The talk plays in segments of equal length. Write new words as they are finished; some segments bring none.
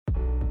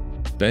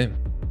Boom,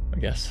 I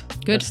guess.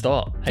 Good. Let's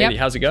start. Hayley,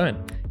 how's it going?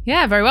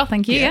 Yeah, very well,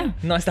 thank you. Yeah.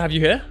 Nice to have you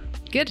here.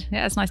 Good.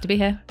 Yeah, it's nice to be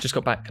here. Just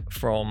got back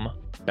from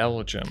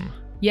Belgium.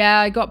 Yeah,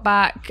 I got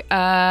back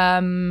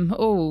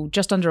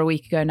just under a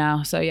week ago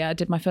now. So yeah, I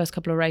did my first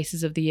couple of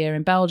races of the year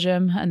in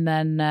Belgium and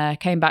then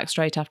came back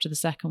straight after the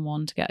second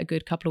one to get a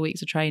good couple of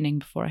weeks of training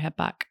before I head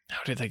back.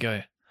 How did they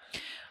go?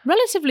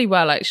 Relatively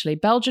well, actually.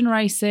 Belgian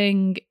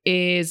racing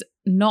is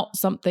not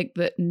something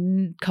that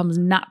comes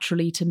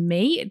naturally to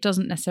me. It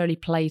doesn't necessarily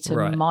play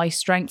to my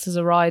strengths as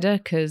a rider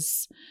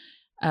because,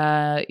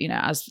 as you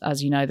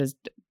know, there's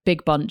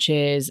big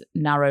bunches,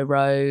 narrow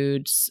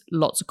roads,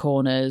 lots of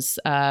corners,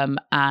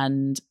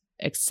 and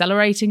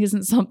accelerating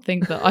isn't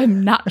something that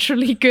I'm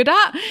naturally good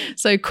at.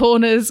 So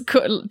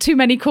too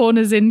many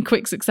corners in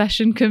quick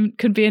succession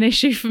can be an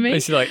issue for me.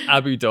 Basically like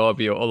Abu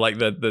Dhabi or like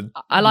the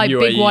I like UAE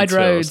big wide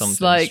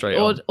roads,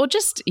 or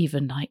just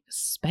even like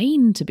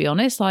Spain, to be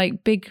honest,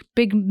 like big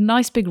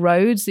nice big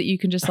roads that you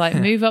can just like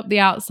move up the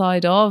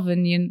outside of,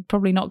 and you're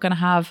probably not going to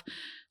have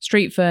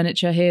street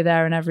furniture here,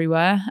 there, and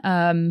everywhere.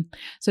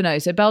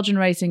 So Belgian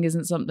racing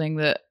isn't something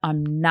that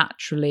I'm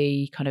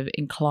naturally kind of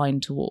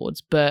inclined towards,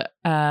 but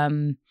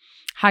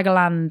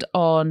Hageland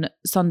on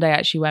Sunday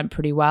actually went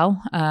pretty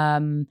well.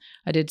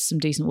 I did some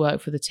decent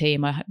work for the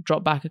team. I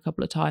dropped back a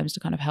couple of times to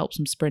kind of help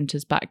some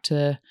sprinters back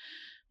to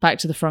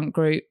the front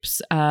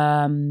groups.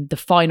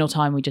 The final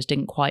time we just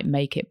didn't quite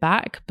make it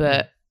back,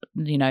 but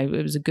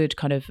it was a good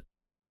kind of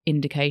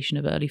indication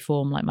of early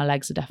form. Like my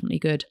legs are definitely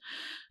good.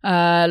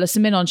 Les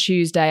Amin on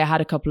Tuesday, I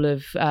had a couple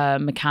of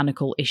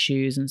mechanical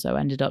issues and so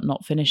ended up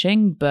not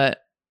finishing, but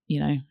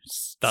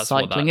that's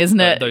cycling, isn't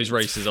it? Those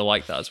races are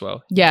like that as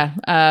well. Yeah.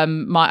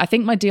 I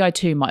think my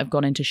Di2 might have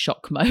gone into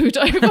shock mode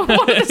over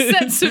one of the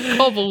sets of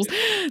cobbles.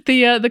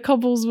 The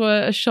cobbles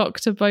were a shock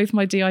to both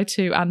my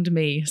Di2 and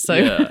me. So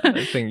yeah,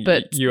 I think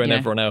you and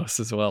everyone else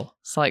as well.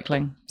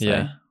 Cycling. So.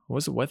 Yeah. What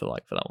was the weather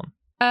like for that one?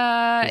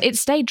 It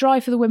stayed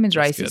dry for the women's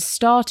race. Good. It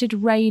started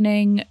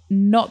raining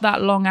not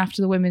that long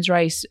after the women's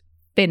race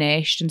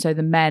finished, and so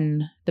the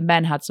men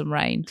had some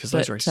rain because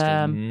those races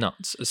are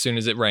nuts. As soon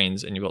as it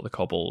rains and you've got the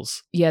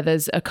cobbles,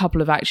 there's a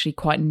couple of actually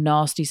quite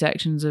nasty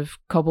sections of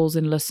cobbles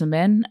in Les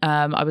Amin.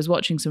 I was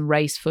watching some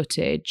race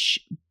footage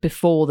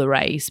before the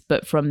race,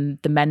 but from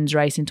the men's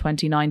race in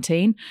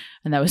 2019,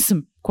 and there was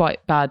some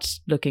quite bad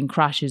looking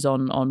crashes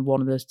on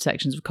one of the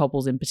sections of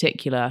cobbles in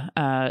particular.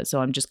 So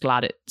I'm just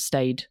glad it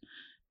stayed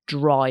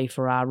dry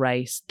for our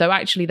race, though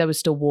actually there was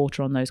still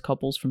water on those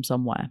cobbles from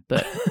somewhere,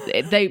 but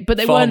they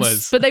weren't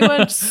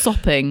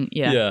sopping.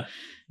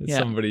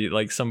 Somebody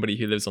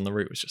who lives on the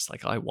route was just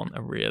like, I want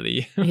a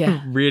really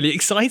really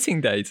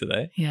exciting day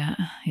today.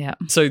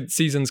 So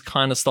season's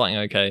kind of starting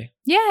okay.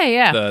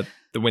 The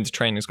winter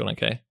training's gone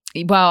okay.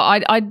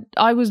 Well,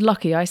 I was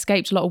lucky. I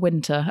escaped a lot of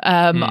winter.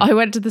 I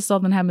went to the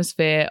Southern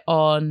Hemisphere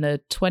on the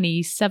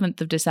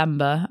 27th of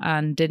December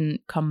and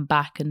didn't come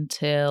back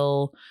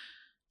until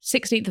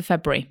 16th of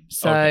February.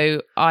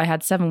 So I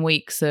had 7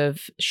 weeks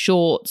of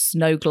shorts,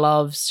 no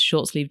gloves,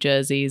 short sleeve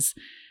jerseys.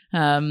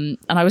 And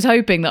I was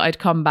hoping that I'd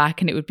come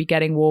back and it would be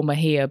getting warmer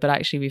here, but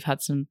actually we've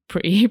had some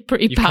pretty You've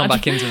bad. Come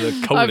back into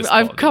the coldest.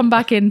 I've come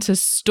back into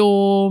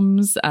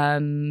storms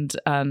and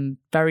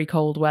very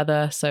cold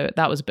weather, so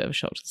that was a bit of a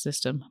shock to the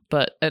system.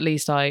 But at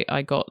least I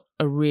got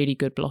a really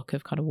good block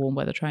of kind of warm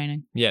weather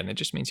training. Yeah, and it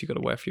just means you've got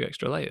to wear a few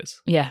extra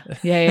layers. Yeah.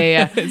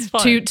 It's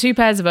fine. Two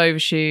pairs of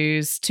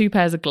overshoes, 2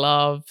 pairs of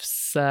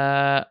gloves.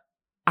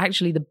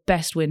 Actually, the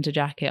best winter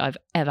jacket I've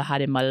ever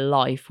had in my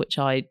life, which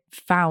I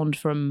found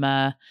from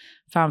a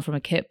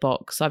kit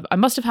box. I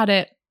must have had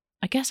it.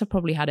 I guess I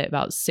probably had it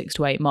about 6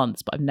 to 8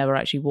 months, but I've never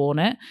actually worn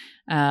it.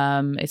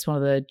 It's one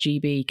of the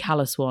GB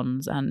Callus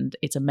ones, and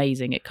it's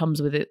amazing. It comes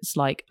with its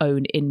like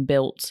own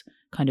inbuilt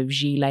kind of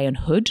gilet and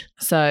hood,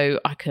 so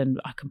I can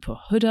put a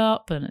hood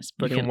up, and it's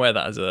brilliant. You can wear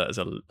that as a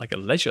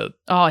leisure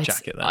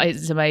jacket.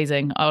 It's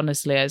amazing.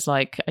 Honestly, it's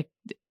like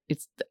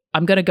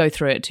I'm going to go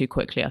through it too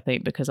quickly, I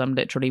think, because I'm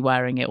literally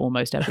wearing it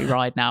almost every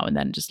ride now, and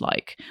then just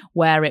like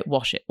wear it,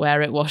 wash it,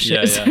 wear it, wash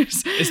it. Yeah.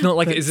 It's not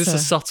like, is this a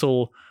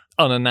subtle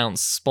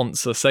unannounced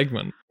sponsor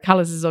segment?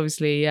 Callus is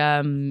obviously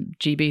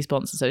GB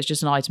sponsor, so it's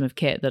just an item of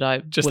kit that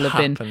I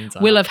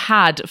will have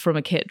had from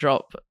a kit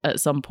drop at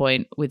some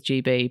point with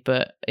GB,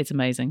 but it's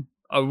amazing.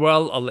 Oh,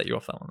 well, I'll let you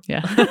off that one.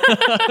 Yeah.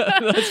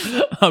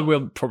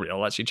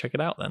 I'll actually check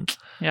it out then.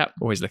 Yeah.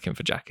 Always looking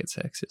for jackets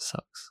here because it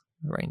sucks.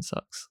 The rain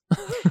sucks.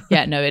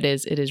 Yeah, no, it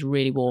is. It is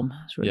really warm.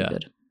 It's really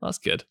good. That's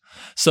good.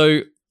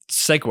 So,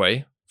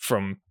 segue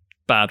from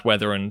bad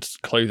weather and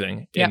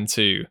clothing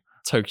into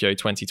Tokyo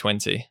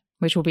 2020.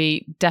 Which will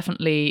be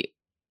definitely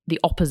the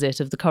opposite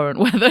of the current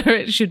weather.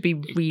 It should be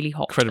really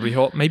hot. Incredibly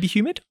hot. Maybe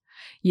humid?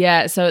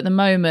 Yeah, so at the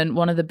moment,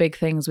 one of the big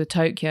things with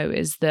Tokyo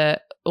is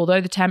that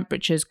although the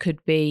temperatures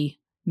could be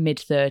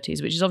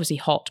mid-30s, which is obviously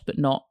hot but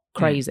not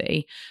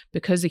crazy,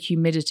 because the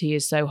humidity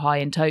is so high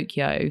in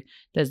Tokyo,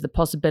 there's the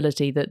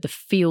possibility that the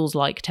feels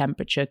like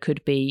temperature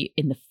could be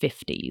in the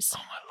 50s. Oh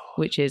my lord.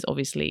 Which is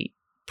obviously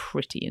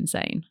pretty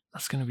insane.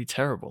 That's going to be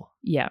terrible.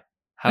 Yeah.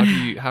 How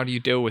do you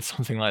deal with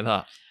something like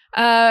that?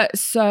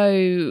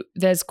 So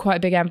there's quite a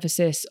big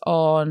emphasis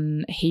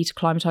on heat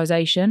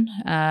acclimatization.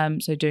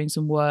 So doing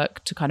some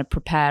work to kind of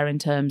prepare in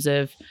terms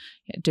of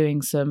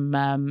doing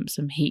some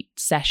heat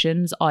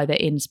sessions, either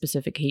in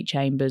specific heat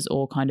chambers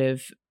or kind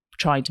of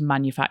trying to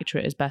manufacture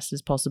it as best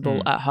as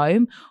possible at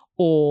home,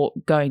 or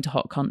going to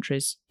hot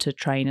countries to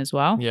train as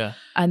well. Yeah.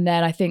 And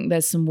then I think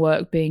there's some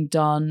work being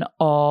done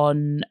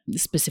on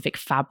specific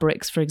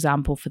fabrics, for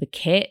example, for the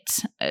kit,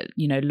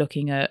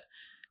 looking at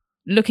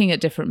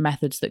different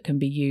methods that can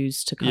be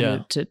used to kind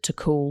of to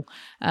cool.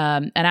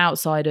 And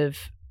outside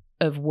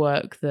of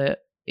work that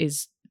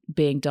is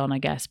being done, I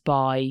guess,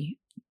 by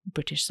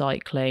British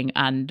Cycling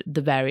and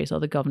the various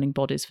other governing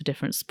bodies for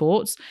different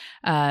sports,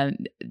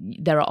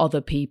 there are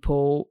other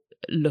people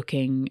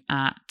looking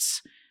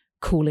at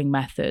cooling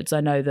methods.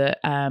 I know that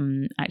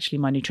actually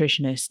my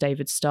nutritionist,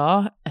 David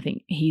Starr, I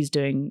think he's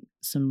doing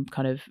some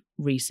kind of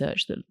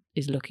research that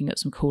is looking at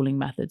some cooling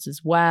methods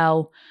as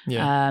well.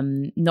 Yeah.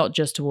 Not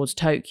just towards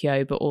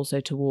Tokyo, but also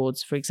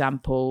towards, for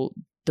example,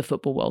 the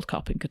Football World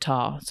Cup in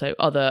Qatar. So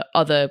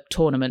other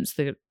tournaments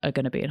that are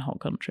going to be in hot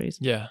countries.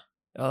 Yeah.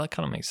 Oh, that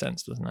kind of makes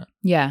sense, doesn't it?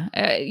 Yeah.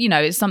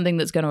 It's something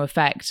that's going to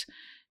affect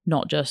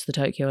not just the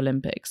Tokyo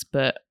Olympics,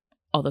 but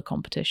other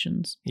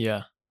competitions.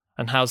 Yeah.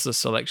 And how's the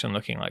selection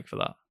looking like for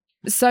that?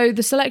 So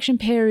the selection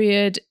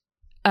period,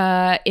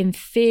 in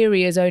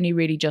theory, has only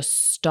really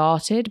just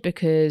started,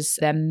 because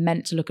they're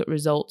meant to look at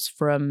results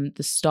from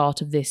the start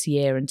of this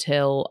year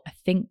until I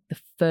think the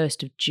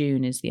 1st of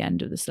June is the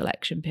end of the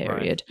selection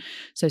period. Right.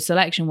 So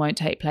selection won't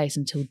take place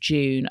until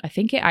June. I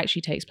think it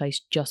actually takes place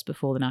just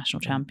before the national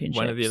championships.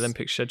 When are the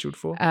Olympics scheduled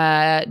for?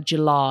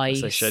 July. I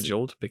say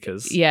scheduled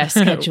because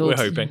scheduled.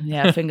 We're hoping.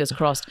 Yeah, fingers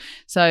crossed.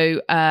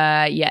 So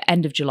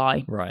end of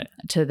July. Right.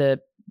 To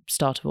the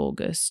start of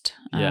August.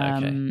 Yeah,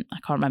 okay. I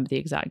can't remember the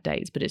exact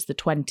dates, but it's the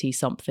 20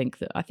 something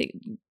that I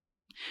think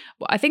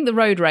the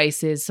road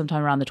race is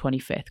sometime around the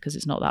 25th, because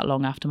it's not that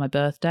long after my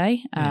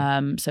birthday.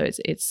 So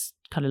it's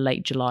kind of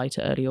late July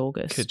to early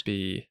August. Could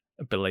be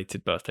a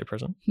belated birthday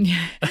present.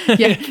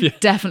 Yeah,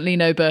 definitely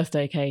no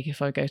birthday cake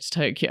if I go to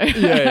Tokyo.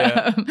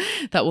 Yeah.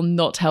 That will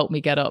not help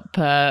me get up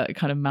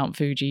kind of Mount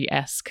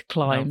Fuji-esque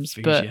climbs.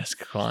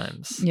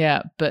 Climbs.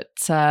 Yeah, but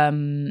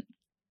so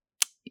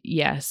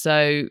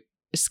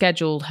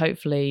scheduled,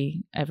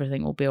 hopefully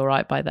everything will be all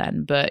right by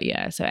then. But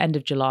yeah, so end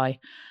of July.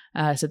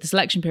 So the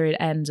selection period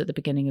ends at the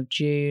beginning of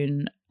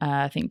June.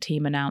 I think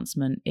team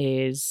announcement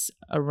is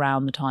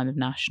around the time of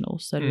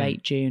nationals, so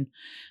late June.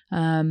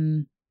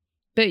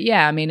 But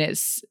yeah, I mean,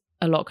 it's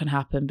a lot can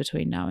happen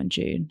between now and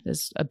June.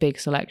 There's a big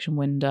selection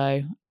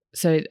window.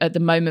 So at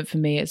the moment for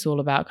me, it's all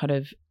about kind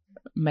of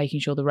making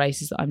sure the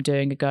races that I'm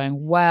doing are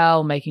going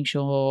well, making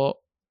sure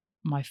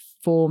my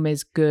form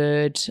is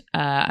good,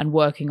 and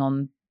working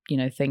on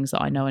things that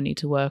I know I need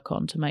to work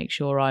on to make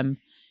sure I'm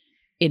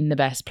in the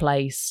best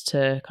place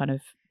to kind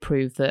of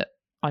prove that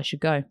I should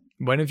go.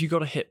 When have you got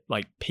to hit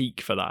like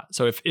peak for that?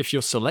 So if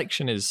your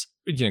selection is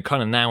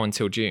kind of now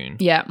until June,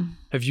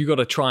 have you got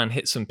to try and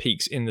hit some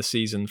peaks in the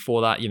season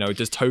for that?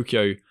 Does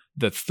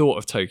the thought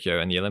of Tokyo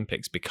and the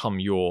Olympics become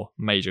your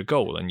major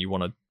goal, and you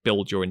want to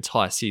build your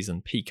entire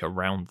season peak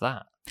around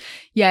that?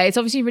 Yeah, it's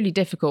obviously really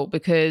difficult,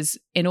 because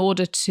in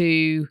order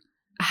to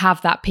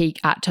have that peak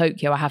at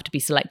Tokyo, I have to be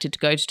selected to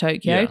go to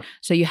Tokyo. Yeah.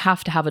 So you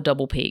have to have a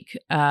double peak,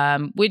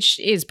 which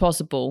is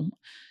possible.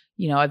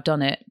 I've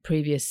done it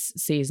previous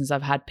seasons.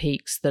 I've had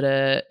peaks that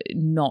are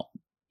not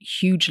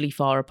hugely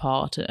far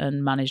apart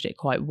and managed it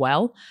quite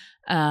well.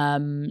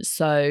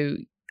 So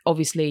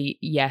obviously,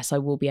 yes, I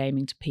will be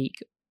aiming to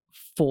peak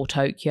for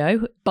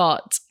Tokyo,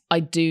 but I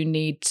do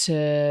need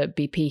to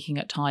be peaking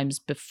at times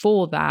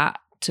before that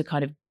to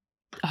kind of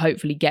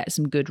hopefully get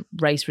some good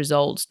race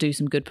results, do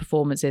some good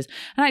performances,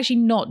 and actually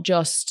not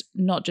just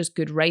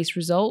good race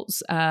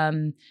results.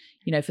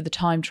 For the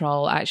time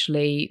trial,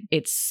 actually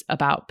it's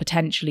about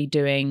potentially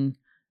doing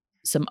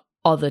some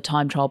other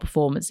time trial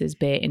performances,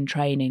 be it in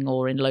training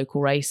or in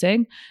local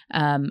racing,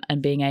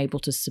 and being able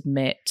to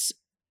submit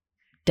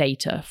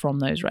data from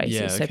those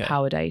races. So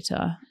power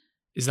data.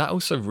 Is that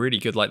also really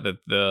good, like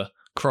the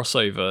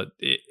crossover,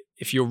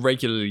 if you're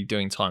regularly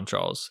doing time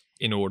trials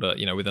in order,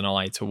 with an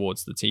eye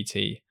towards the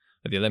TT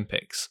at the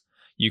Olympics,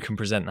 you can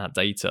present that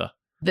data.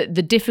 The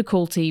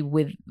difficulty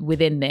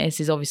within this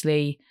is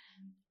obviously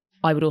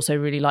I would also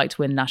really like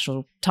to win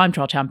National Time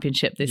Trial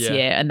Championship this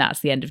year, and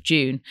that's the end of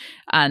June.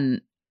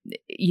 And,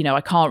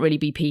 I can't really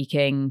be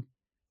peaking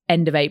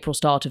end of April,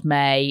 start of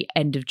May,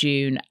 end of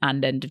June,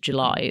 and end of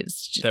July.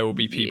 There will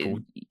be people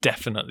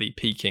definitely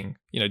peaking,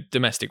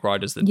 domestic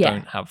riders that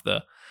don't have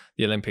the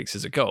Olympics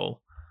as a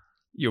goal.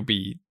 You'll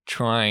be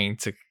trying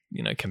to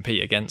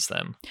compete against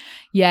them.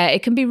 Yeah,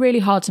 it can be really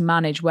hard to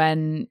manage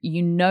when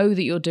you know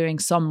that you're doing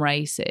some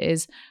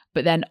races,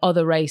 but then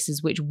other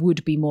races which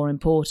would be more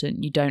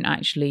important, you don't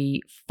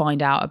actually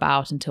find out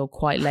about until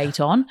quite late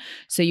on.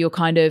 So you're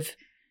kind of,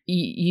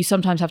 you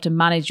sometimes have to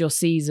manage your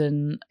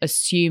season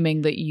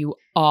assuming that you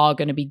are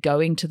going to be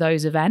going to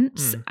those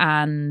events.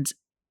 And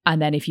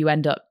then if you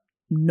end up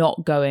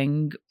not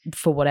going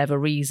for whatever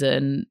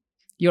reason,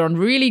 you're on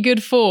really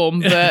good form,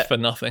 but for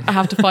nothing. I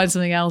have to find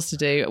something else to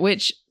do,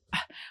 which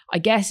I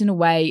guess in a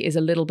way is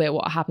a little bit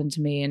what happened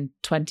to me in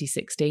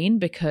 2016,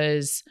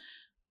 because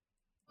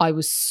I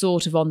was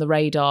sort of on the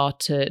radar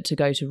to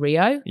go to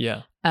Rio.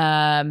 Yeah.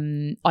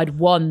 I'd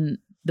won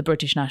the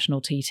British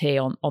National TT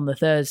on the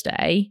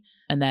Thursday,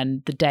 and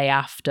then the day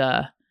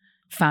after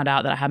found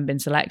out that I hadn't been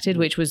selected,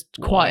 which was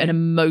quite an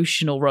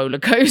emotional roller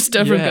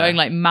coaster from going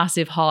like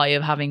massive high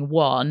of having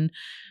won.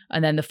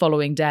 And then the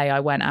following day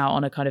I went out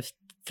on a kind of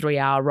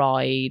 3-hour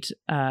ride,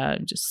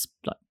 just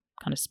like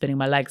kind of spinning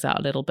my legs out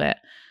a little bit.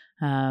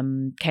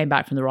 Came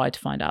back from the ride to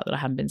find out that I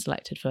hadn't been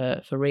selected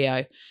for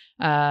Rio.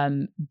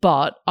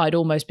 But I'd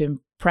almost been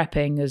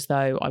prepping as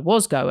though I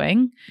was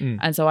going.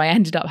 And so I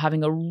ended up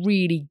having a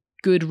really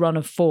good run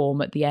of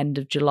form at the end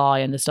of July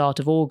and the start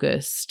of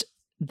August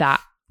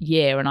that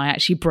year. And I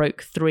actually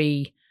broke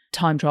 3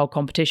 time trial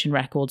competition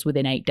records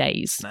within 8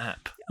 days.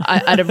 Snap.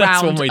 At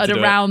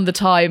around the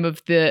time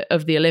of the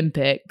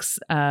Olympics,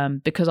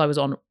 because I was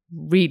on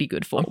really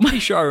good form. I'm pretty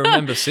sure I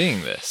remember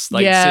seeing this,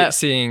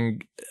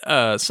 seeing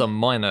some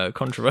minor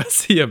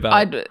controversy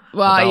about.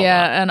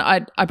 And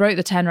I broke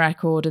the 10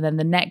 record, and then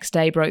the next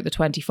day broke the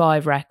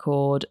 25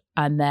 record,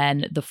 and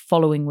then the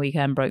following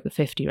weekend broke the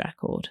 50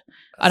 record.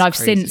 And I've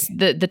since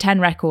the 10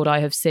 record I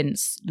have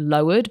since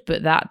lowered,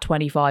 but that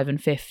 25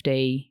 and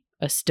 50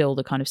 are still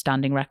the kind of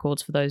standing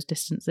records for those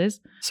distances.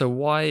 So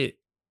why?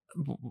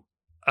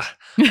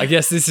 I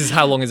guess this is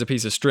how long is a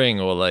piece of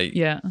string, or like,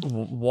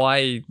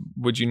 why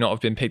would you not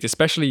have been picked,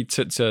 especially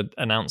to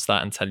announce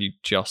that and tell you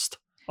just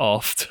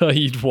after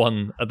you'd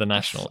won at the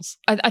Nationals?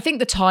 I think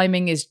the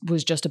timing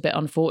was just a bit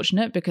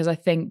unfortunate, because I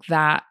think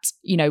that,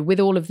 you know,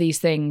 with all of these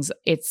things,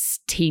 it's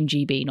Team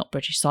GB, not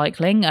British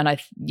Cycling. And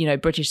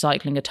British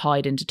Cycling are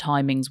tied into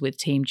timings with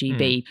Team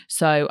GB.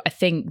 So I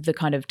think the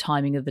kind of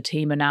timing of the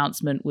team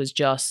announcement was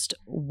just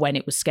when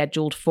it was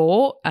scheduled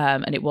for,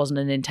 and it wasn't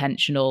an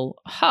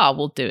intentional,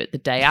 we'll do it the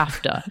day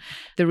after.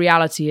 The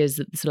reality is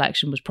that the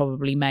selection was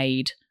probably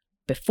made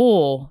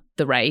before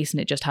the race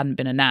and it just hadn't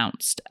been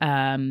announced.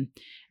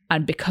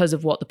 And because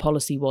of what the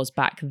policy was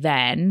back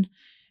then,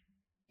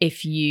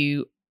 if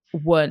you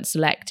weren't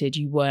selected,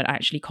 you weren't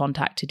actually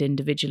contacted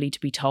individually to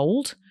be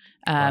told.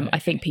 I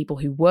think people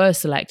who were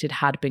selected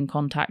had been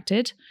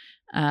contacted.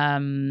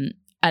 And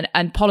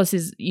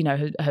policies,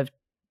 have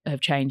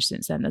changed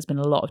since then. There's been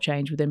a lot of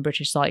change within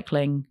British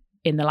cycling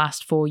in the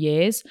last 4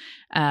 years.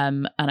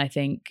 And I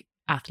think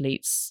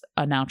athletes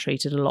are now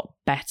treated a lot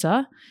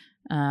better.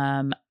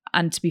 And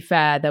to be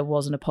fair, there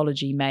was an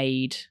apology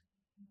made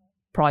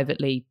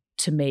privately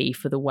to me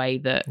for the way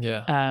that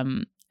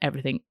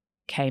everything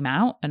came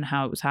out and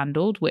how it was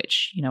handled,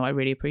 which I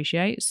really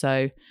appreciate.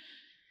 So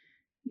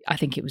I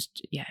think it was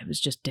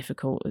just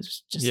difficult. It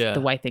was just the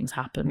way things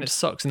happened. And it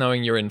sucks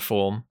knowing you're in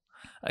form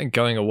and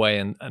going away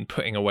and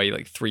putting away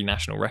like 3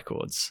 national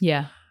records.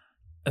 Yeah.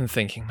 And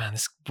thinking, man,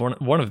 this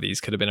one of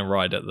these could have been a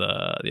ride at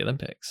the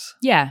Olympics.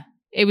 Yeah,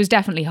 it was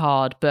definitely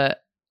hard,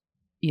 but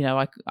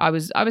I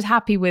was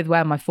happy with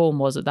where my form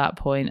was at that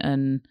point,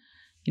 and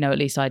at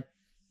least I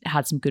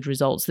had some good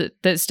results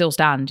that still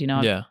stand.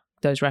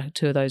 Those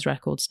 2 of those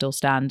records still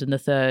stand, and the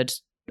third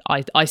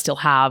I still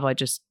have. I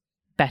just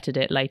bettered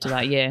it later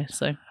that year.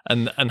 So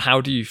and how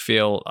do you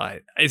feel?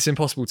 It's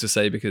impossible to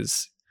say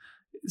because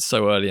it's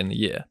so early in the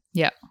year.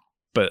 Yeah,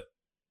 but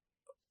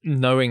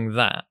knowing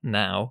that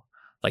now,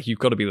 like, you've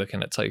got to be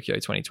looking at Tokyo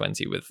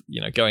 2020 with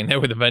going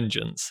there with a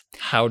vengeance.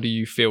 How do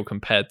you feel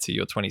compared to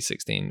your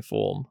 2016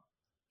 form?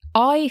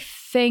 I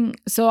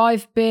think so.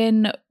 I've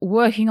been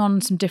working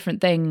on some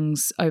different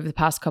things over the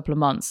past couple of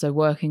months. So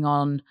working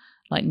on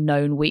like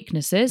known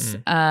weaknesses.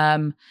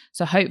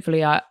 So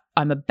hopefully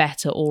I'm a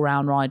better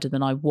all-round rider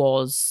than I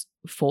was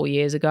 4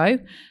 years ago.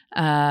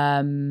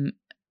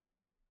 I've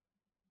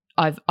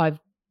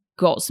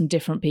got some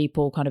different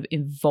people kind of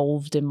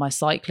involved in my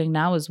cycling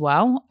now as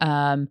well.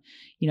 I'm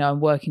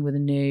working with a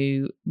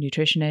new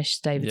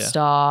nutritionist, David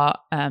Starr,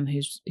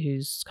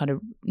 who's kind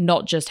of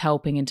not just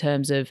helping in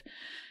terms of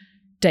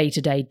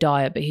day-to-day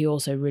diet, but he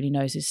also really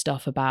knows his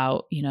stuff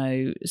about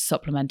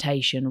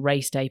supplementation,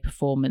 race day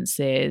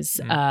performances,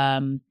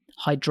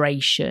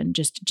 hydration,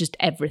 just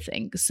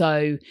everything.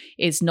 So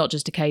it's not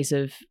just a case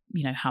of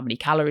how many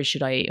calories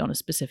should I eat on a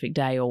specific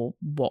day or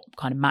what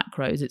kind of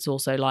macros. It's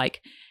also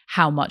like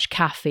how much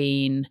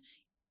caffeine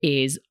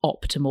is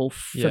optimal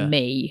for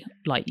me.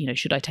 Like,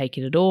 should I take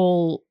it at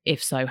all?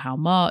 If so, how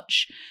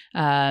much?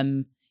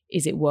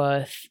 Is it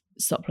worth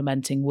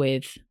supplementing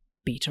with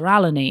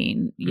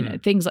beta-alanine,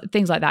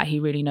 things like that. He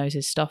really knows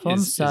his stuff on.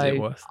 Is it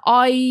worth?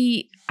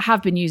 I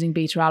have been using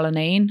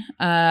beta-alanine,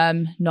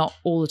 not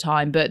all the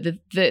time, but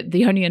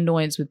the only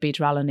annoyance with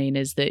beta-alanine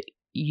is that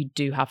you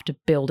do have to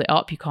build it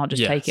up. You can't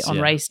just take it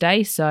on race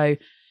day. So,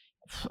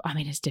 I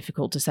mean, it's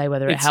difficult to say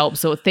whether it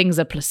helps or things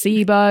are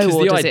placebo. Because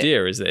the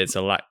idea is that it's a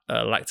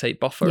lactate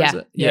buffer, is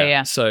it?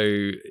 Yeah.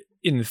 So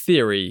in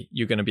theory,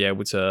 you're going to be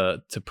able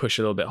to push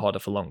a little bit harder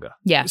for longer.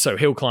 Yeah. So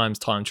hill climbs,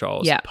 time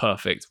trials,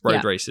 perfect.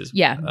 Road races.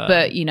 Yeah.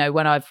 But,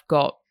 when I've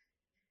got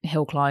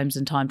hill climbs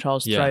and time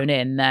trials thrown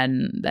in,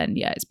 then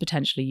yeah, it's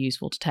potentially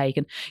useful to take.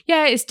 And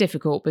yeah, it's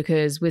difficult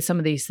because with some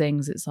of these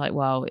things, it's like,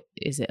 well,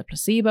 is it a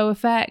placebo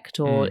effect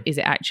or is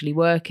it actually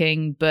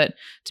working? But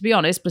to be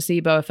honest,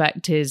 placebo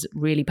effect is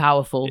really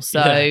powerful.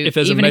 So if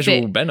there's a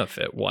measurable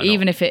benefit, why not?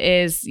 Even if it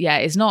is,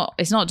 it's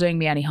not doing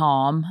me any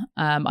harm.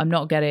 I'm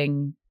not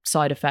getting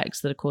side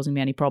effects that are causing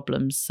me any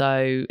problems.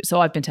 So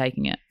I've been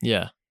taking it.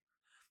 Yeah.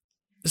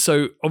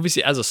 So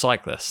obviously, as a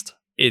cyclist,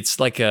 it's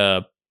like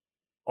a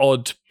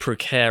odd,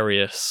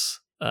 precarious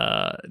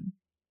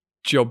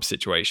job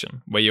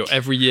situation where you're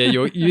every year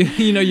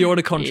you're on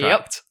a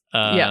contract.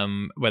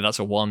 Where that's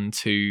a 1,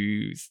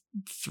 2,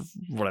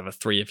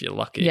 3 if you're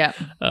lucky.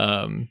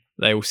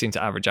 They all seem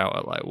to average out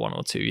at like 1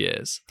 or 2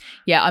 years.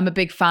 Yeah, I'm a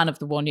big fan of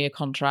the 1 year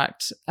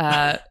contract.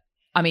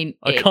 I mean,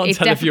 I can't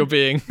tell if you're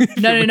being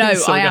no.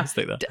 I am.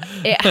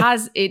 It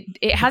has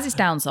its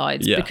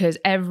downsides because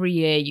every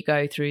year you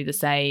go through the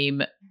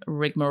same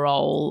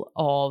rigmarole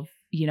of,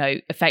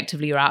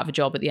 effectively you're out of a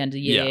job at the end of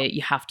the year.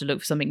 You have to look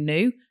for something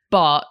new.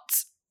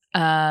 But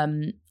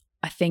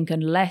I think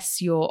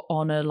unless you're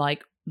on a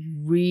like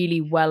really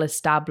well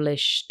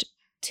established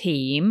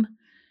team,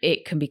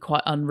 it can be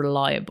quite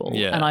unreliable.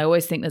 And I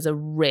always think there's a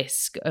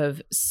risk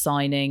of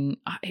signing.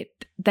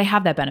 They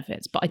have their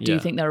benefits, but I do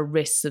think there are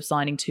risks of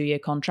signing 2-year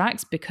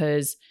contracts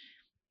because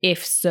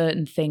if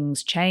certain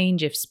things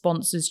change, if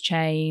sponsors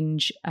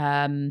change,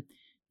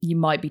 you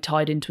might be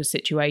tied into a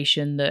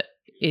situation that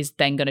is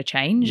then going to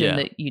change and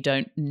that you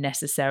don't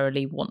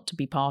necessarily want to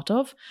be part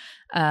of.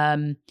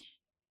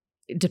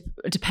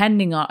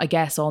 Depending on, I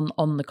guess,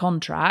 on the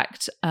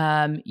contract,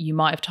 you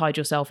might have tied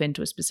yourself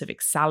into a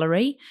specific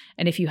salary.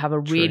 And if you have a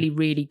really,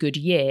 really good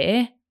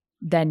year,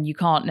 then you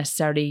can't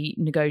necessarily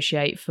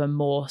negotiate for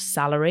more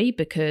salary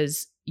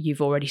because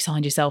you've already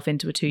signed yourself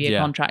into a 2-year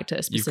contract at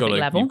a specific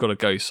level. You've got to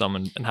go some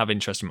and have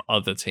interest from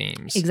other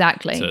teams.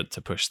 Exactly.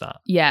 To push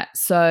that. Yeah.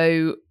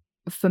 So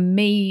for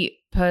me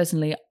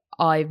personally,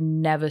 I've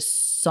never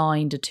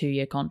signed a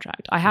 2-year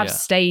contract. I have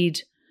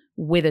stayed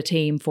with a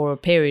team for a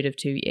period of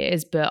 2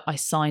 years, but I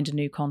signed a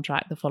new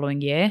contract the following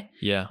year.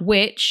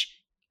 Which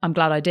I'm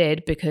glad I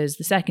did because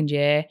the second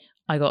year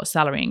I got a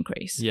salary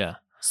increase.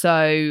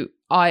 So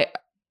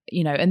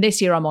and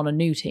this year I'm on a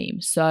new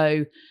team.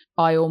 So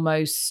I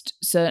almost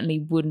certainly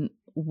wouldn't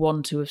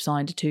want to have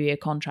signed a 2-year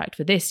contract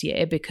for this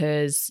year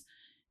because,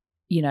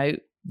 I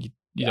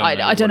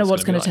don't know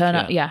what's going to turn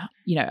up.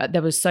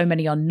 There was so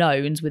many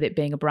unknowns with it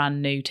being a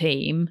brand new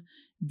team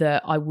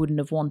that I wouldn't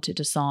have wanted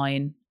to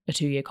sign a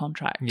 2-year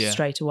contract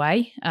straight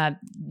away.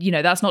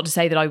 That's not to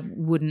say that I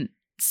wouldn't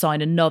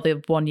sign another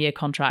 1-year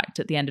contract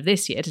at the end of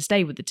this year to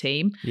stay with the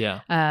team.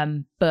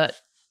 But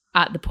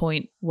at the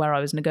point where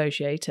I was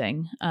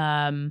negotiating,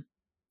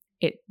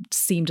 it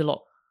seemed a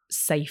lot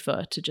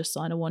safer to just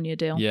sign a 1-year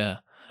deal.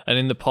 And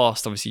in the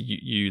past, obviously,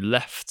 you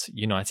left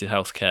United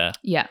Healthcare.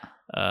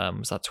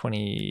 Was that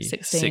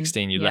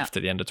 2016? You left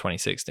at the end of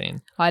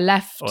 2016. I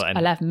left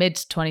mid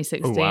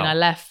 2016. Oh, wow. I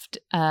left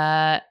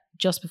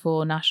just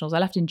before Nationals. I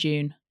left in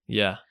June.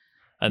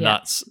 And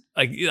that's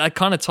that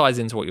kind of ties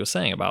into what you're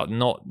saying about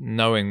not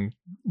knowing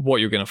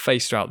what you're going to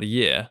face throughout the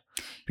year,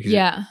 because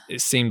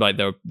it seemed like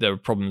there were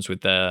problems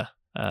with their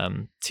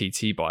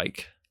TT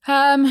bike.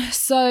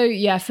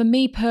 So for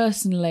me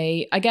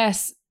personally, I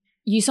guess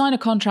you sign a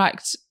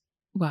contract.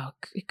 Well,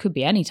 it could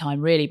be any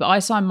time really, but I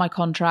signed my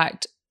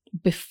contract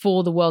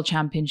before the World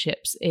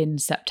Championships in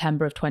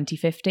September of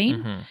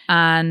 2015,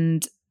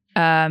 and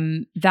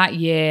that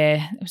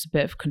year it was a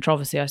bit of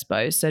controversy, I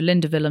suppose. So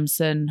Linda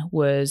Willemsen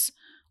was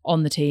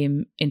on the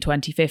team in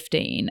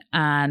 2015,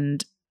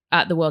 and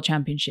at the World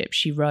Championships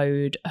she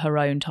rode her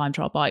own time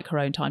trial bike, her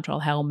own time trial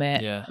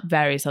helmet,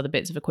 various other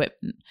bits of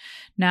equipment.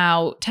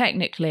 Now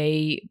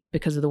technically,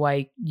 because of the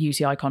way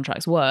UCI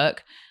contracts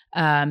work,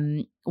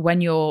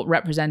 when you're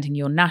representing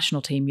your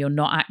national team, you're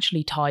not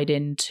actually tied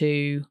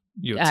into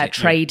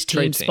trade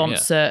team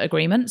sponsor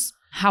agreements.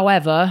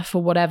 However,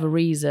 for whatever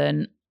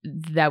reason,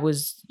 there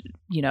was,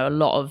 a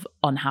lot of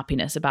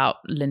unhappiness about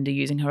Linda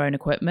using her own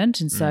equipment.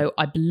 And so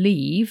I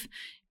believe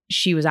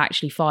she was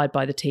actually fired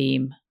by the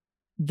team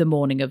the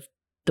morning of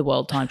the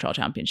World Time Trial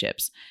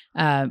Championships,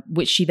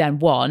 which she then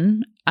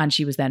won, and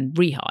she was then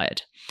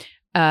rehired.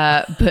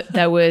 But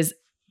there was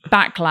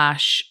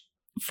backlash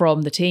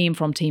from the team,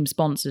 from team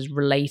sponsors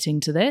relating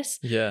to this.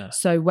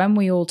 So when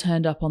we all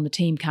turned up on the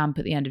team camp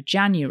at the end of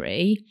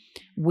January,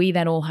 we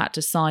then all had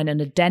to sign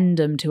an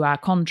addendum to our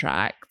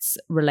contracts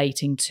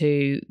relating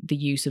to the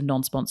use of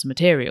non-sponsor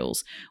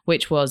materials,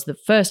 which was the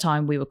first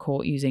time we were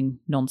caught using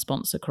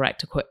non-sponsor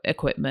correct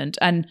equipment.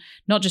 And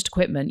not just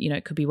equipment,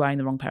 it could be wearing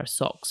the wrong pair of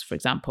socks, for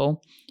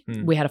example.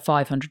 We had a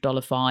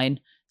 $500 fine,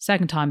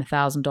 second time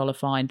 $1,000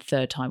 fine,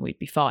 third time we'd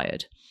be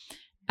fired.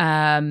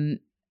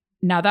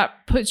 Now,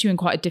 that puts you in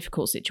quite a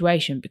difficult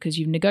situation because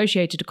you've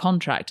negotiated a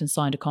contract and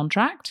signed a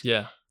contract.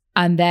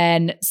 And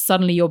then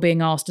suddenly you're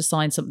being asked to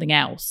sign something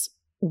else,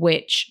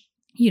 which,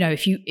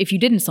 if you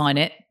didn't sign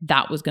it,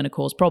 that was going to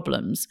cause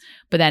problems.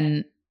 But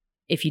then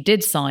if you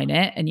did sign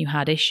it and you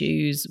had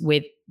issues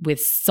with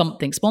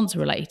something sponsor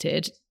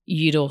related,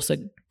 you'd also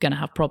going to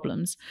have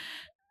problems.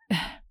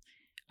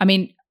 I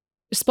mean,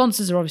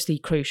 sponsors are obviously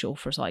crucial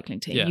for a cycling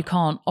team. You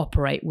can't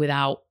operate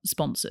without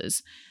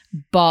sponsors.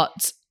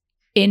 But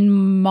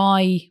in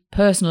my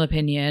personal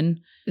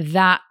opinion,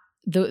 that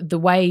the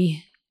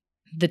way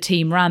the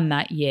team ran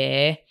that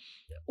year,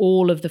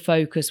 all of the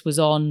focus was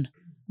on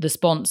the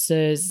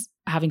sponsors,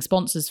 having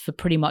sponsors for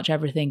pretty much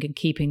everything and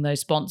keeping those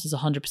sponsors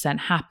 100%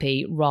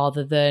 happy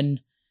rather than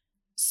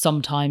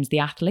sometimes the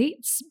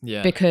athletes.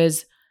 Yeah.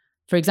 Because,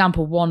 for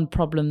example, one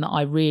problem that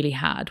I really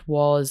had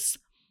was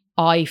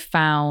I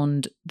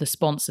found the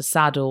sponsor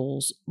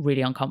saddles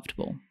really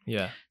uncomfortable.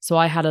 Yeah. So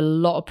I had a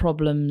lot of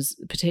problems,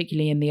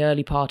 particularly in the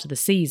early part of the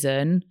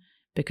season,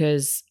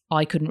 because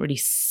I couldn't really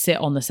sit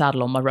on the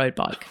saddle on my road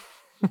bike.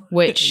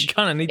 Which you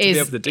kind of need to be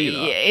able to do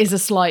that. Is a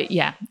slight,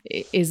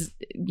 is,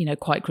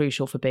 quite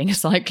crucial for being a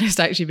cyclist,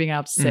 actually being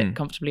able to sit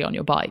comfortably on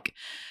your bike.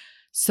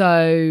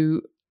 So,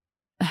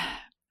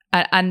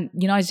 and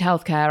United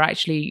Healthcare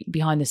actually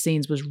behind the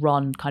scenes was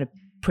run kind of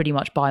pretty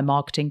much by a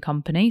marketing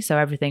company. So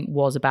everything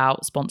was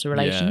about sponsor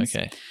relations.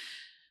 Yeah,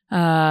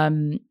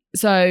 okay.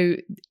 So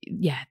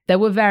there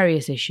were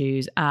various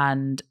issues,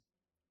 and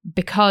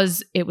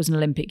because it was an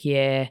Olympic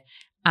year,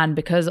 and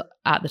because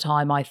at the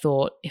time I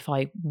thought if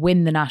I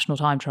win the national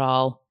time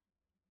trial,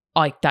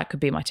 that could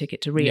be my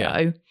ticket to Rio.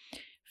 Yeah.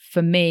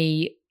 For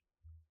me,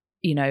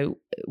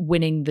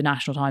 winning the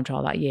national time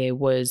trial that year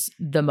was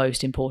the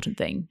most important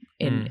thing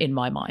in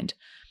my mind.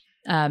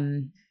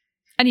 And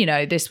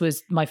this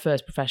was my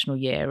first professional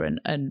year,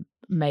 and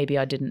maybe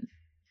I didn't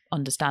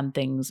understand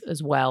things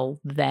as well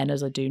then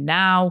as I do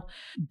now.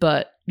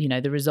 But,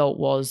 the result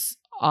was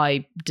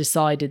I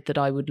decided that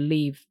I would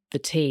leave the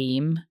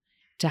team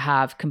to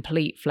have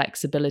complete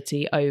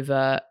flexibility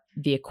over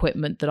the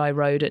equipment that I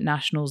rode at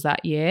nationals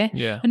that year.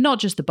 Yeah. And not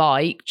just the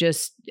bike,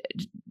 just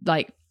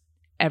like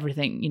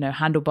everything,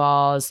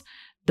 handlebars,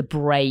 the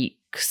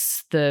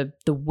brakes, the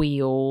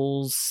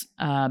wheels,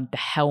 the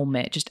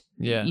helmet, just,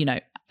 they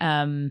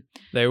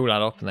all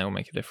add up and they all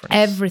make a difference.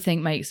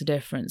 Everything makes a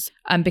difference.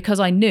 And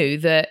because I knew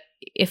that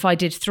if I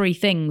did 3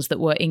 things that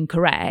were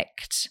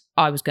incorrect,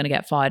 I was going to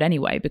get fired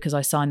anyway because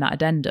I signed that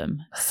addendum.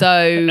 So,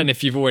 and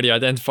if you've already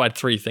identified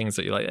 3 things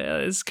that you're like,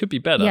 this could be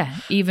better. Yeah,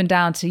 even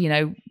down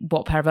to,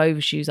 what pair of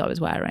overshoes I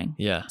was wearing.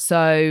 Yeah.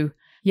 So,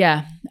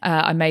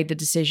 I made the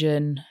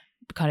decision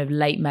kind of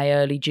late May,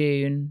 early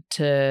June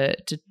to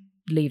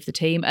leave the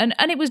team. And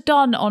it was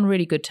done on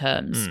really good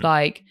terms.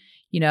 Like,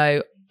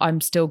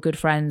 I'm still good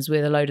friends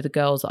with a load of the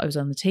girls that I was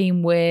on the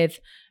team with.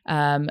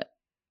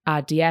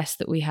 Our DS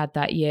that we had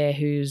that year,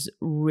 who's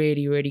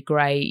really, really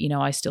great.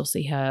 I still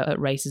see her at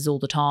races all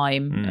the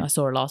time. I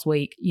saw her last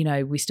week.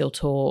 We still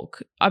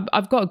talk.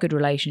 I've got a good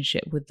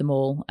relationship with them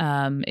all.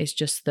 It's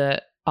just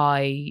that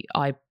I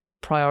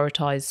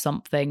prioritize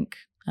something.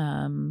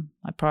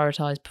 I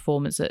prioritize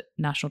performance at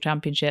national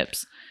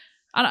championships.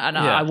 And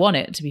I won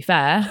it, to be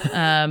fair.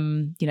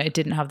 It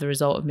didn't have the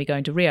result of me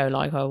going to Rio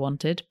like I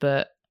wanted,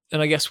 but...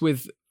 And I guess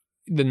with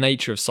the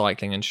nature of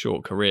cycling and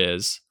short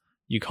careers,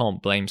 you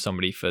can't blame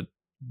somebody for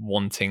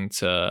wanting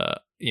to,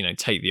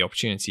 take the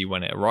opportunity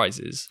when it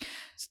arises.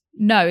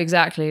 No,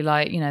 exactly.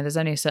 Like, there's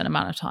only a certain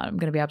amount of time I'm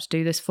going to be able to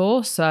do this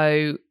for.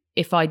 So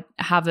if I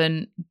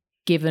haven't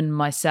given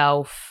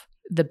myself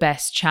the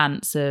best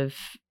chance of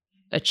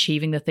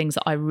achieving the things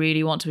that I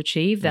really want to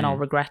achieve, then I'll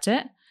regret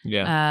it.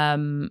 Yeah.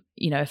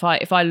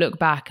 If I look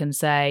back and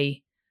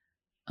say,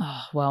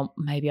 oh, well,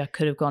 maybe I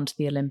could have gone to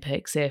the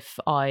Olympics if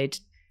I'd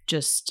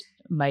just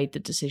made the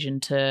decision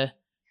to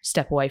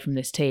step away from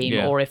this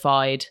team, or if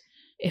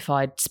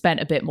I'd spent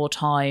a bit more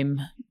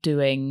time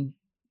doing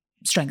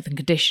strength and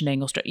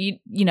conditioning, or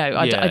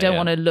I don't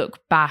want to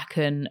look back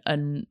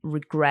and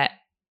regret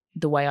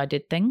the way I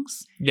did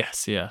things.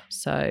 Yes, yeah.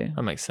 So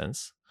that makes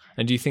sense.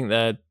 And do you think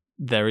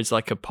there is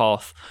like a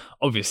path?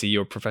 Obviously,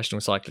 you're a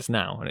professional cyclist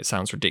now, and it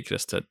sounds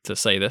ridiculous to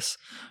say this,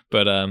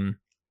 but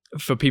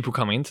for people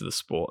coming into the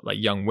sport, like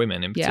young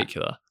women in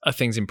particular, are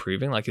things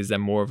improving? Like, is there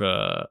more of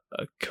a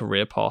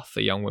career path for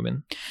young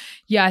women?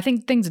 Yeah, I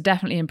think things are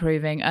definitely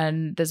improving.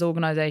 And there's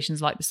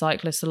organisations like the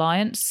Cyclists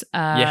Alliance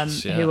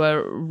who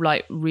are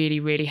like really,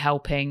 really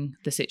helping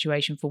the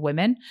situation for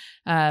women.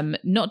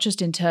 Not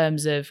just in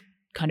terms of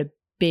kind of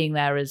being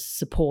there as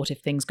support if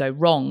things go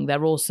wrong.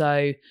 They're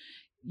also,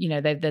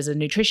 there's a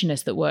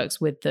nutritionist that works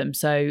with them.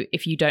 So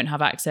if you don't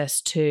have access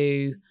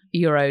to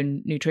your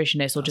own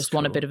nutritionist or just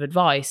want a bit of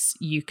advice,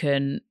 you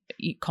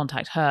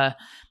contact her.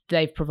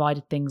 They've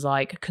provided things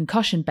like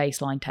concussion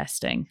baseline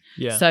testing.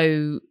 Yeah.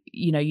 So,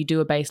 you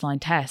do a baseline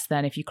test,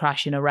 then if you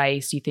crash in a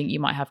race, you think you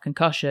might have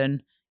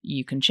concussion,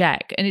 you can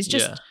check. And it's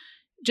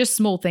just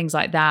small things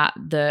like that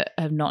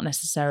have not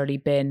necessarily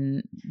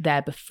been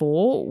there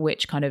before,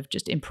 which kind of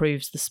just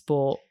improves the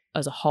sport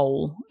as a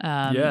whole,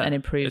 and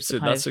improves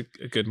that's a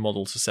good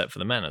model to set for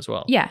the men as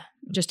well. Yeah,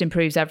 just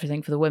improves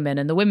everything for the women.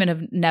 And the women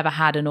have never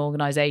had an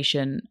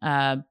organisation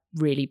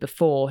really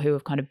before who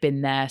have kind of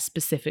been there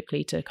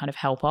specifically to kind of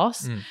help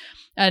us.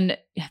 And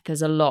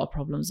there's a lot of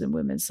problems in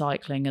women's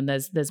cycling, and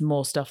there's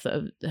more stuff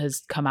that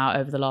has come out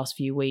over the last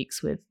few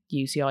weeks with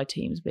UCI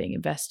teams being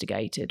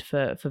investigated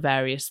for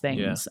various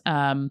things.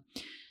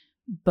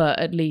 But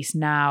at least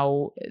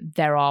now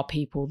there are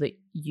people that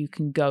you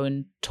can go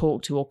and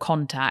talk to or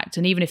contact.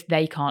 And even if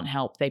they can't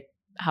help, they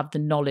have the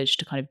knowledge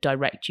to kind of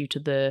direct you to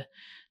the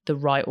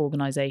right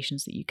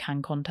organisations that you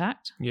can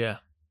contact. Yeah.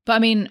 But I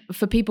mean,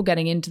 for people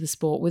getting into the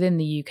sport within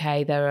the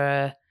UK, there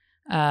are,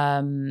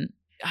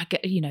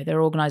 there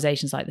are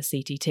organisations like the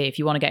CTT. If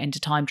you want to get into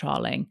time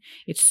trialling,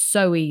 it's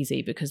so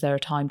easy because there are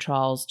time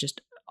trials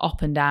just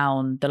up and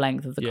down the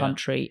length of the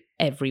country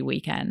every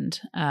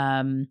weekend.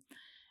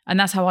 And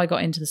that's how I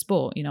got into the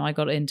sport. You know, I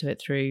got into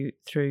it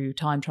through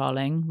time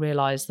trialing,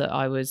 realised that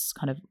I was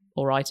kind of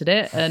all right at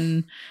it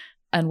and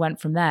went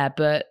from there.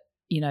 But,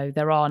 you know,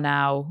 there are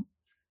now,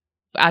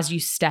 as you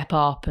step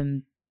up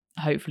and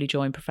hopefully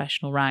join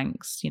professional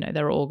ranks, you know,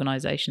 there are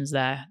organisations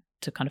there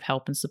to kind of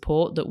help and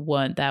support that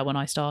weren't there when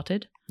I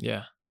started.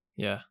 Yeah.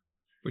 Yeah.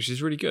 Which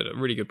is really good, a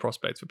really good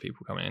prospect for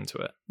people coming into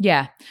it.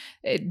 Yeah.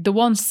 The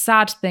one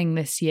sad thing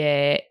this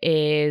year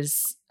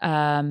is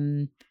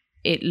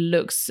it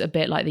looks a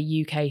bit like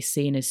the UK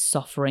scene is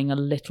suffering a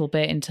little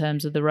bit in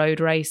terms of the road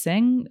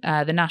racing.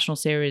 The National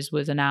Series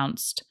was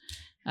announced.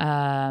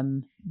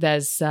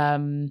 There's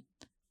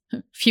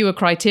fewer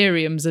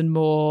criteriums and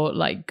more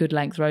like good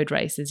length road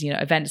races, you know,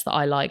 events that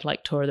I like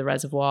Tour of the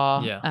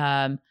Reservoir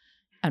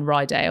and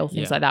Rydale,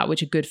 things like that,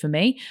 which are good for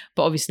me.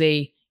 But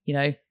obviously, you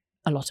know,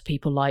 a lot of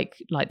people like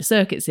the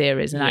circuit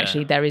series, and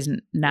actually there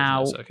isn't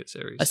now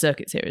a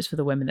circuit series for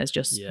the women. There's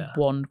just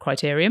one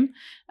criterium.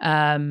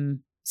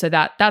 So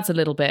that's a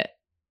little bit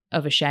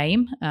of a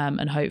shame,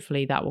 and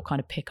hopefully that will kind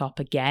of pick up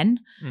again.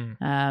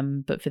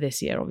 But for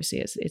this year, obviously,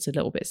 it's a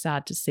little bit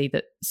sad to see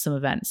that some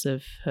events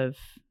have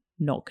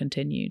not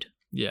continued.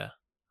 Yeah.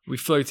 We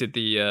floated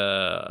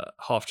the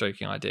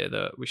half-joking idea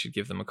that we should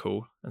give them a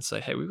call and say,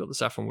 hey, we've got the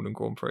Saffron Walden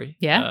Grand Prix.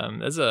 Yeah.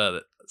 There's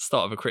a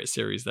start of a crit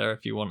series there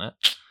if you want it.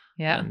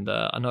 Yeah. And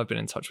I know I've been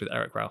in touch with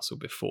Eric Rousel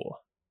before.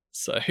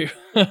 So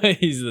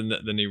he's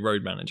the new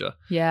road manager.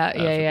 Yeah, for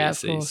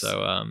BSC. Of course.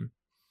 So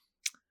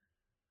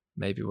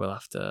maybe we'll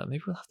have to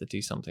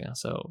do something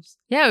ourselves.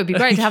 Yeah, it would be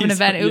great to have an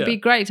event. It would be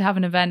great to have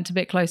an event a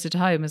bit closer to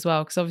home as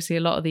well, because obviously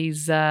a lot of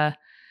these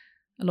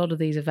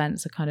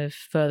events are kind of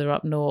further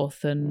up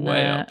north and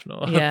way up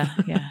north. Yeah.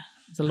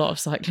 There's a lot of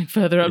cycling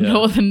further up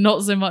north and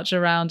not so much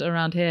around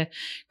here,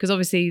 because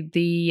obviously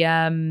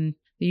there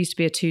used to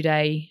be a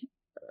 2-day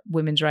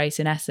women's race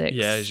in Essex.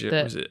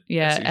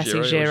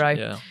 Essex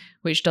Giro,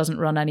 which doesn't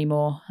run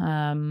anymore.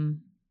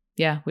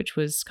 Which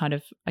was kind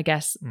of, I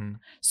guess,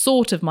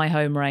 sort of my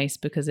home race,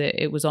 because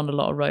it was on a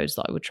lot of roads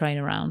that I would train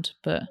around.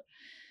 But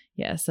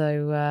yeah,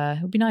 so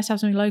it would be nice to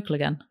have something local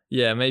again.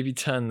 Yeah, maybe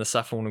turn the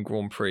Saffron Walden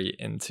Grand Prix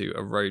into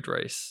a road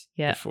race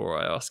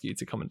before I ask you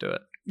to come and do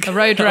it. A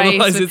road race.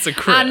 Otherwise it's a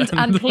crit.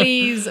 And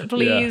please,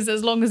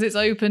 as long as it's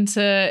open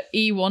to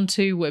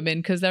E12 women,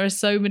 because there are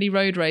so many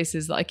road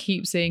races that I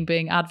keep seeing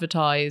being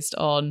advertised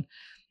on,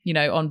 you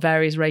know, on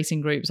various racing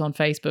groups on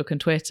Facebook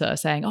and Twitter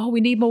saying, oh, we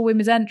need more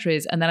women's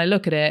entries. And then I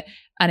look at it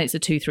and it's a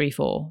 2, 3,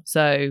 4.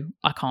 So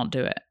I can't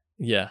do it.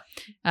 Yeah.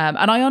 And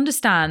I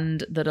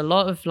understand that a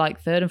lot of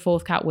like 3rd and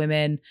 4th cat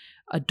women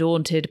are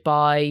daunted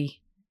by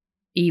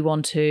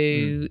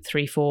E12,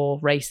 3, 4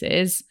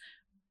 races,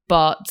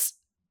 but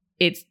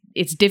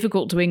it's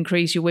difficult to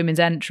increase your women's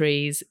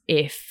entries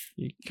if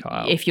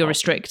you're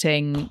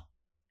restricting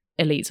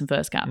elites and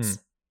first cats.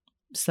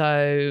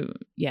 So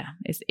yeah,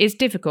 it's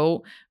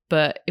difficult,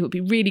 but it would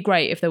be really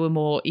great if there were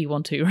more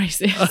E12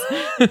 races.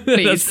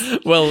 Please.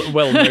 That's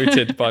well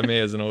noted by me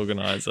as an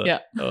organizer. Yeah.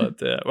 Oh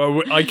dear.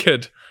 Well, I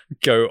could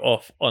go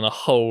off on a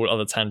whole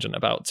other tangent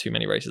about too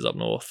many races up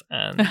north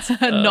and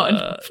not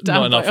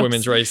enough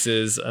women's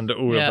races and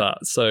all of that.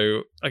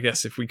 So I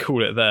guess if we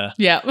call it there.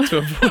 Yeah. To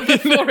avoid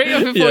before we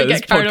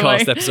get carried away.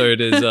 This podcast episode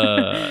is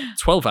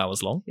 12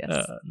 hours long.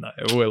 Yes.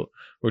 No,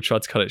 we'll try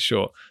to cut it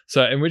short.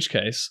 So in which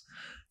case,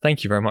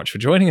 thank you very much for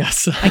joining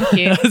us. Thank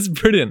you. That's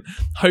brilliant.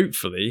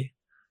 Hopefully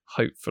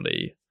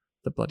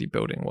the bloody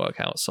building work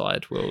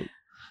outside will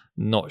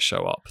not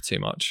show up too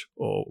much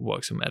or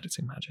work some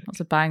editing magic.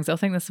 Lots of bangs. I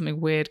think there's something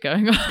weird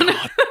going on.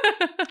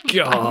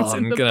 God,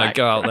 I'm going to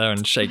go out there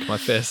and shake my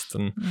fist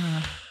and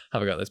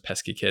have a go at those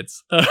pesky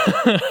kids.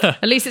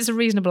 At least it's a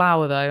reasonable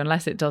hour though,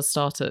 unless it does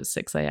start at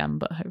 6 a.m,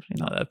 but hopefully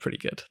not. No, they're pretty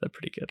good.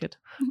 Good.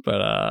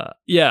 But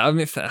yeah, I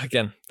mean,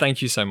 again,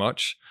 thank you so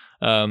much.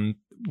 We'll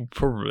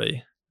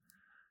probably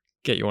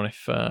get you on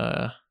if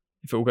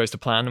it all goes to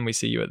plan and we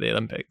see you at the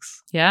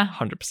Olympics. Yeah.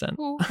 100%.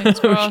 Ooh, we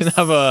can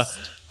have a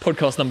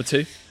podcast number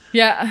 2.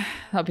 Yeah,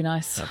 that'd be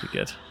nice. That'd be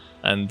good.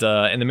 And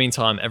in the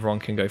meantime, everyone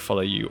can go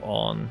follow you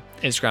on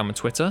Instagram and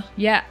Twitter.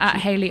 Yeah, at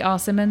Hayley R.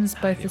 Simmons,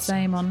 both the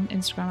same on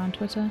Instagram and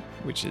Twitter.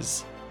 Which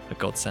is a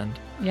godsend.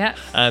 Yeah.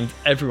 And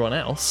everyone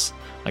else,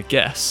 I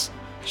guess,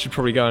 should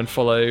probably go and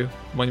follow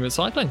Monument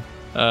Cycling.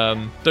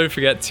 Don't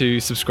forget to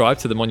subscribe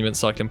to the Monument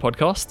Cycling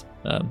podcast.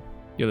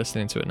 You're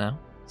listening to it now,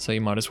 so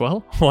you might as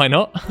well. Why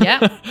not?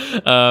 Yeah.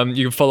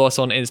 You can follow us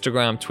on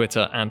Instagram,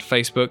 Twitter, and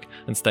Facebook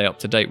and stay up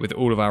to date with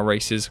all of our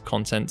races,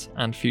 content,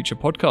 and future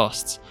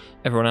podcasts.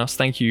 Everyone else,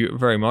 thank you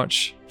very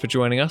much for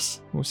joining us.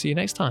 We'll see you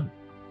next time.